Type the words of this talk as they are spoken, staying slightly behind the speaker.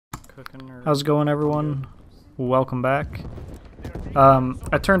How's it going, everyone? Welcome back.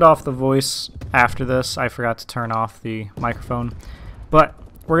 I turned off the voice after this. I forgot to turn off the microphone. But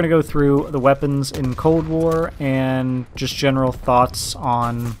we're going to go through the weapons in Cold War and just general thoughts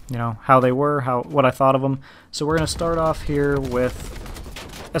on, how they were, what I thought of them. So we're going to start off here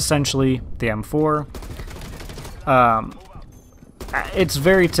with essentially the M4. It's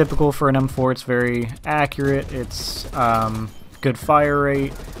very typical for an M4. It's very accurate. It's good fire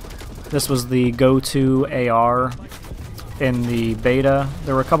rate. This was the go-to AR in the beta.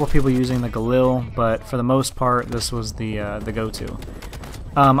 There were a couple people using the Galil, but for the most part, this was the go-to.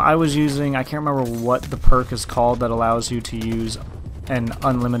 I was using, I can't remember what the perk is called that allows you to use an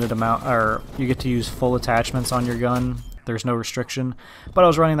unlimited amount, or you get to use full attachments on your gun. There's no restriction, but I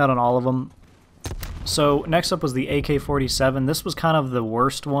was running that on all of them. So next up was the AK-47. This was kind of the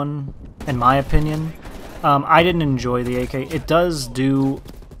worst one, in my opinion. I didn't enjoy the AK. It does do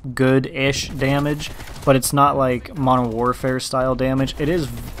good-ish damage, but it's not like Modern Warfare style damage. It is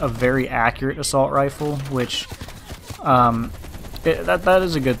a very accurate assault rifle, which that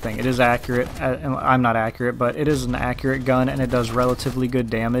is a good thing. It is accurate. I'm not accurate, but it is an accurate gun, and it does relatively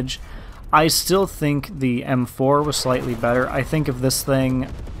good damage. I still think the M4 was slightly better. I think if this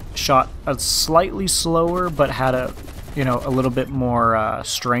thing shot a slightly slower but had a little bit more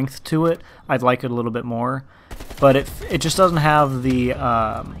strength to it, I'd like it a little bit more. But it just doesn't have the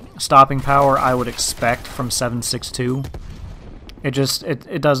stopping power I would expect from 7.62.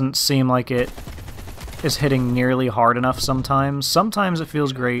 It doesn't seem like it is hitting nearly hard enough sometimes. Sometimes it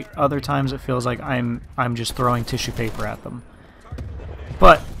feels great, other times it feels like I'm just throwing tissue paper at them.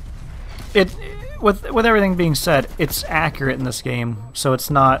 But with everything being said, it's accurate in this game, so it's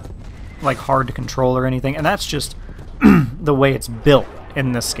not like hard to control or anything, and that's just the way it's built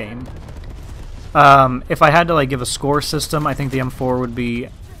in this game. If I had to give a score system, I think the M4 would be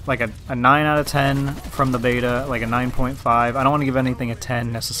like a 9 out of 10 from the beta, like a 9.5. I don't want to give anything a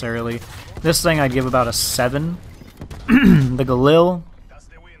 10 necessarily. This thing I'd give about a 7. The Galil,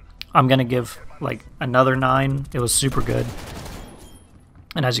 I'm going to give like another 9. It was super good.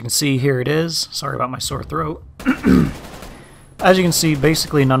 And as you can see, here it is. Sorry about my sore throat. As you can see,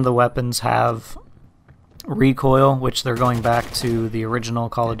 basically none of the weapons have recoil, which they're going back to the original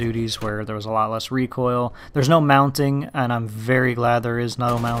Call of Duties where there was a lot less recoil. There's no mounting, and I'm very glad there is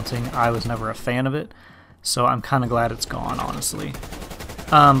no mounting. I was never a fan of it, so I'm kind of glad it's gone, honestly.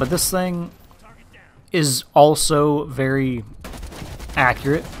 But this thing is also very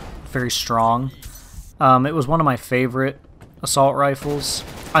accurate, very strong. It was one of my favorite assault rifles.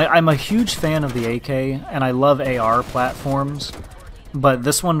 I'm a huge fan of the AK, and I love AR platforms. But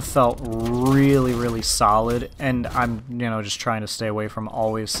this one felt really, really solid, and I'm, just trying to stay away from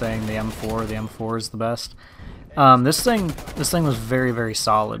always saying the M4. The M4 is the best. This thing was very, very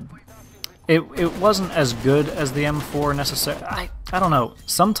solid. It wasn't as good as the M4 necessarily. I don't know.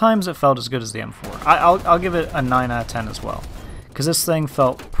 Sometimes it felt as good as the M4. I'll give it a 9 out of 10 as well, because this thing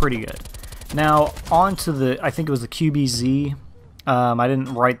felt pretty good. Now on to the, I think it was the QBZ. I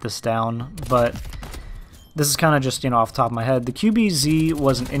didn't write this down, but this is kind of just, off the top of my head. The QBZ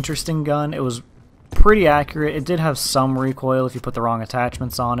was an interesting gun. It was pretty accurate. It did have some recoil if you put the wrong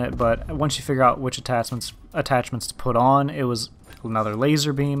attachments on it, but once you figure out which attachments to put on, it was another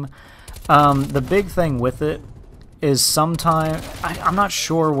laser beam. The big thing with it is sometimes, I'm not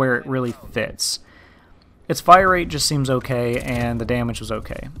sure where it really fits. Its fire rate just seems okay, and the damage was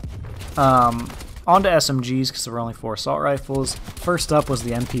okay. On to SMGs, because there were only 4 assault rifles. First up was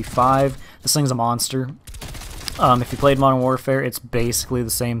the MP5. This thing's a monster. If you played Modern Warfare, it's basically the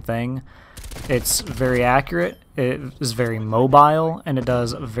same thing. It's very accurate, it is very mobile, and it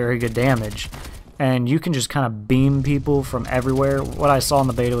does very good damage. And you can just kind of beam people from everywhere. What I saw in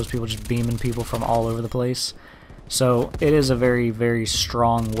the beta was people just beaming people from all over the place. So it is a very, very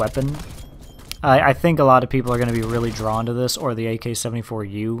strong weapon. I think a lot of people are going to be really drawn to this, or the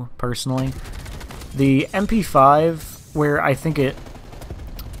AK-74U, personally. The MP5, where I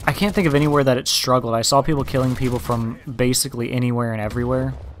can't think of anywhere that it struggled. I saw people killing people from basically anywhere and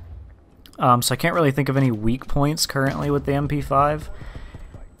everywhere. So I can't really think of any weak points currently with the MP5.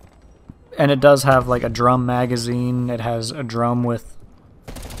 And it does have like a drum magazine. It has a drum with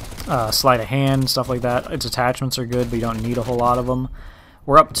sleight of hand, stuff like that. Its attachments are good, but you don't need a whole lot of them.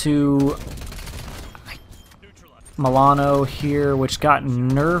 We're up to Milano here, which got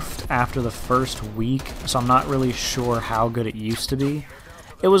nerfed after the first week, so I'm not really sure how good it used to be.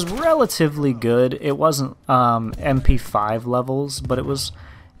 It was relatively good. It wasn't MP5 levels, but it was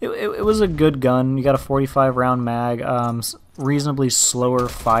a good gun. You got a 45 round mag, reasonably slower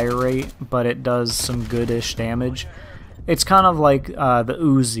fire rate, but it does some goodish damage. It's kind of like the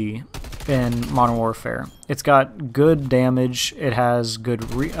Uzi in Modern Warfare. It's got good damage. It has good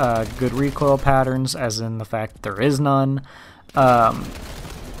good recoil patterns, as in the fact that there is none.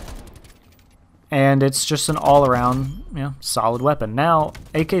 And it's just an all-around, you know, solid weapon. Now,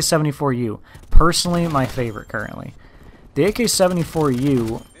 AK-74U, personally my favorite currently. The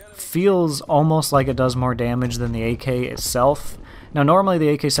AK-74U feels almost like it does more damage than the AK itself. Now, normally the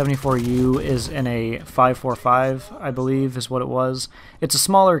AK-74U is in a 5.45, I believe is what it was. It's a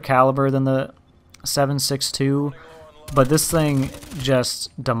smaller caliber than the 7.62, but this thing just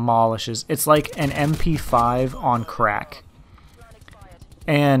demolishes. It's like an MP5 on crack.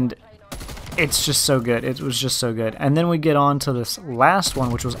 And it's just so good. It was just so good. And then we get on to this last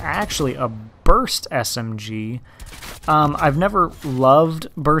one, which was actually a burst SMG. I've never loved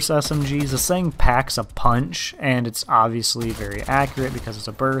burst SMGs. This thing packs a punch, and it's obviously very accurate because it's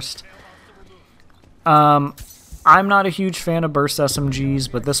a burst. I'm not a huge fan of burst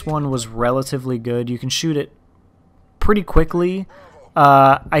SMGs, but this one was relatively good. You can shoot it pretty quickly.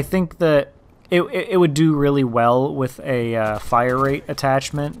 I think that it would do really well with a fire rate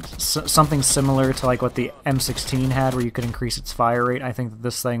attachment, something similar to like what the M16 had, where you could increase its fire rate. I think that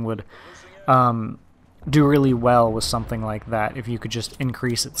this thing would do really well with something like that if you could just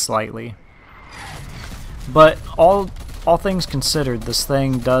increase it slightly. But all things considered, this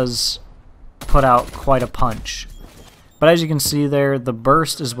thing does put out quite a punch. But as you can see there, the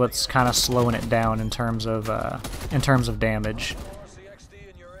burst is what's kind of slowing it down in terms of damage.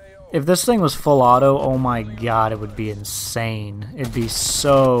 If this thing was full auto, oh my god, it would be insane. It'd be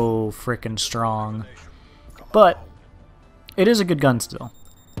so freaking strong. But it is a good gun still.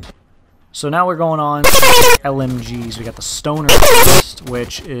 So now we're going on to LMGs. We got the Stoner first,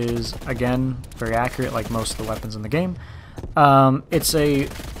 which is, again, very accurate like most of the weapons in the game. It's a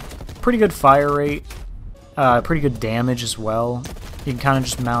pretty good fire rate, pretty good damage as well. You can kind of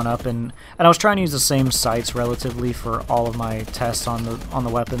just mount up, and I was trying to use the same sights relatively for all of my tests on the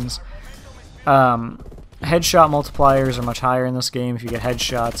weapons. Headshot multipliers are much higher in this game. If you get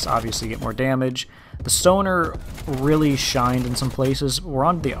headshots, obviously you get more damage. The Stoner really shined in some places. We're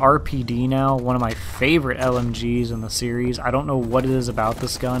on the RPD now, one of my favorite LMGs in the series. I don't know what it is about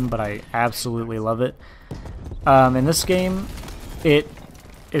this gun, but I absolutely love it. In this game, it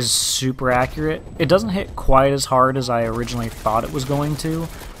is super accurate. It doesn't hit quite as hard as I originally thought it was going to.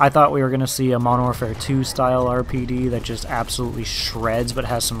 I thought we were going to see a Modern Warfare 2 style RPD that just absolutely shreds but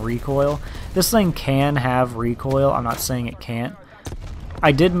has some recoil. This thing can have recoil, I'm not saying it can't.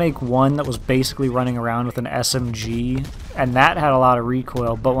 I did make one that was basically running around with an SMG, and that had a lot of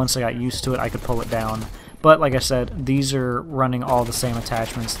recoil, but once I got used to it I could pull it down. But like I said, these are running all the same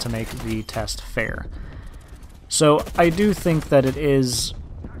attachments to make the test fair. So I do think that it is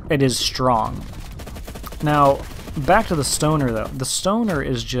strong. Now, back to the Stoner though. The Stoner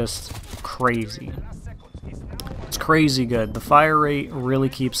is just crazy. It's crazy good. The fire rate really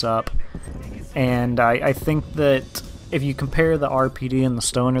keeps up, and I think that if you compare the RPD and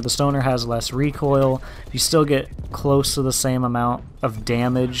the Stoner has less recoil. You still get close to the same amount of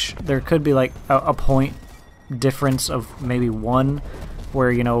damage. There could be like a point difference of maybe 1,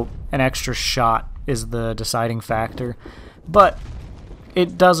 where, you know, an extra shot is the deciding factor. But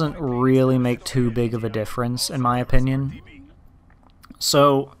it doesn't really make too big of a difference, in my opinion.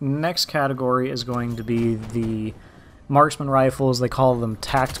 So, next category is going to be the marksman rifles. They call them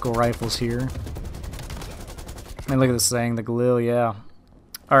tactical rifles here. I mean, look at this thing, the Galil, yeah.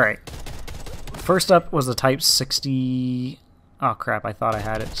 Alright. First up was the Type 60... Oh crap, I thought I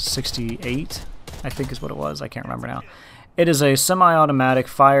had it. 68, I think is what it was. I can't remember now. It is a semi-automatic,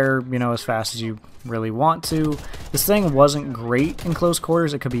 fire, you know, as fast as you really want to. This thing wasn't great in close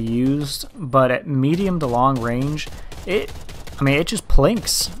quarters. It could be used, but at medium to long range, it just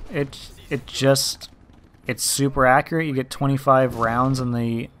plinks. It's super accurate. You get 25 rounds in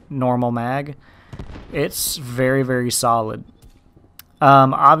the normal mag. It's very, very solid.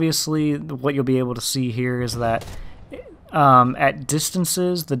 Obviously, what you'll be able to see here is that at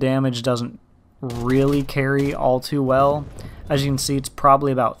distances, the damage doesn't really carry all too well. As you can see, it's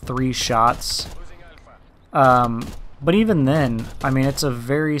probably about 3 shots. But even then, I mean, it's a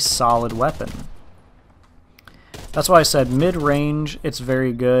very solid weapon. That's why I said mid-range, it's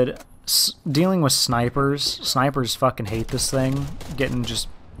very good. Dealing with snipers fucking hate this thing, getting just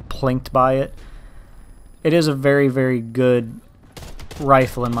plinked by it. It is a very, very good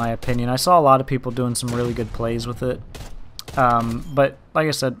rifle in my opinion. I saw a lot of people doing some really good plays with it. But like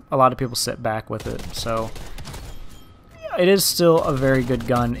I said, a lot of people sit back with it, so it is still a very good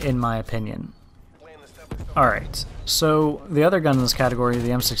gun in my opinion. Alright, so the other gun in this category, the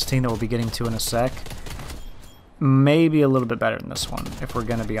M16 that we'll be getting to in a sec, maybe a little bit better than this one, if we're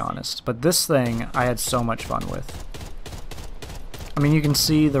gonna be honest. But this thing, I had so much fun with. I mean, you can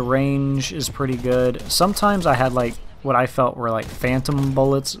see the range is pretty good. Sometimes I had like what I felt were like phantom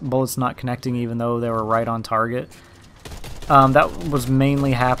bullets, bullets not connecting even though they were right on target. That was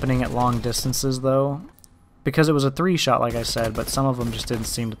mainly happening at long distances though, because it was a 3-shot like I said, but some of them just didn't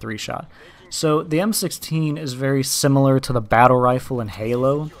seem to 3-shot. So the M16 is very similar to the battle rifle in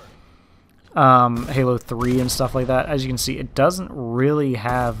Halo, Halo 3 and stuff like that. As you can see, it doesn't really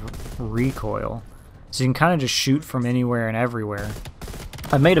have recoil, so you can kind of just shoot from anywhere and everywhere.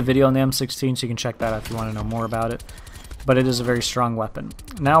 I made a video on the M16, so you can check that out if you want to know more about it. But it is a very strong weapon.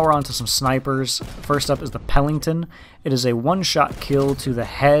 Now we're on to some snipers. First up is the Pellington. It is a one-shot kill to the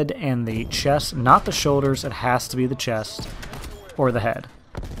head and the chest, not the shoulders. It has to be the chest or the head.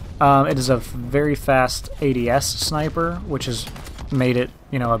 It is a very fast ADS sniper, which has made it,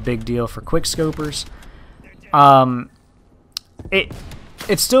 you know, a big deal for quickscopers.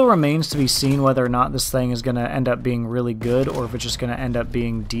 It still remains to be seen whether or not this thing is going to end up being really good or if it's just going to end up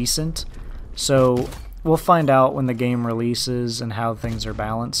being decent. So we'll find out when the game releases and how things are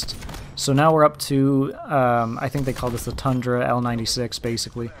balanced. So now we're up to, I think they call this the Tundra L96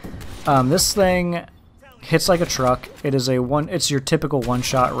 basically. This thing hits like a truck. It is it's your typical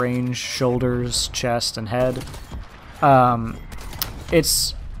one-shot range, shoulders, chest, and head.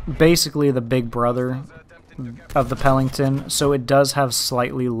 It's basically the big brother of the Pellington, so it does have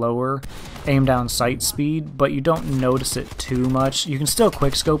slightly lower aim down sight speed, but you don't notice it too much. You can still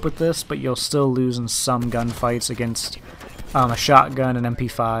quickscope with this, but you'll still lose in some gunfights against a shotgun, an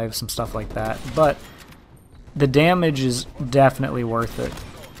MP5, some stuff like that. But the damage is definitely worth it.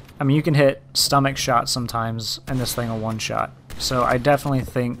 I mean, you can hit stomach shots sometimes, and this thing will one-shot. So I definitely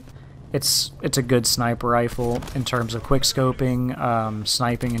think it's a good sniper rifle in terms of quickscoping,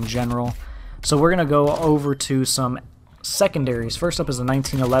 sniping in general. So we're going to go over to some secondaries. First up is the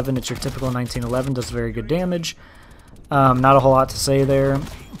 1911. It's your typical 1911. Does very good damage. Not a whole lot to say there.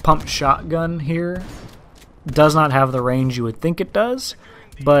 Pump shotgun here does not have the range you would think it does,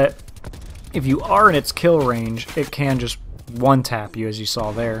 but if you are in its kill range, it can just one-tap you, as you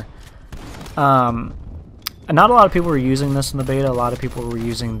saw there. And not a lot of people were using this in the beta. A lot of people were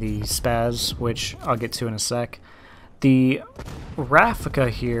using the Spaz, which I'll get to in a sec. The Raffica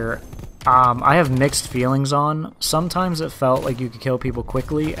here, I have mixed feelings on. Sometimes it felt like you could kill people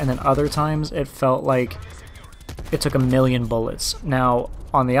quickly, and then other times it felt like it took 1,000,000 bullets. Now,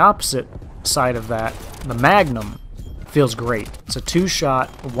 on the opposite side of that, the Magnum feels great. It's a 2-shot,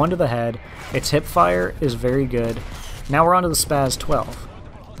 1 to the head. Its hip fire is very good. Now we're on to the Spaz 12.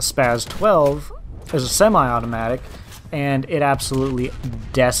 The Spaz 12 is a semi-automatic, and it absolutely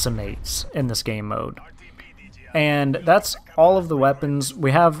decimates in this game mode. And that's all of the weapons.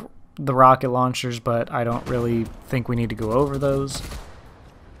 We have the rocket launchers, but I don't really think we need to go over those.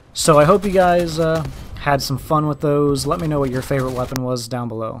 So I hope you guys had some fun with those. Let me know what your favorite weapon was down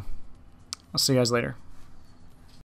below. I'll see you guys later.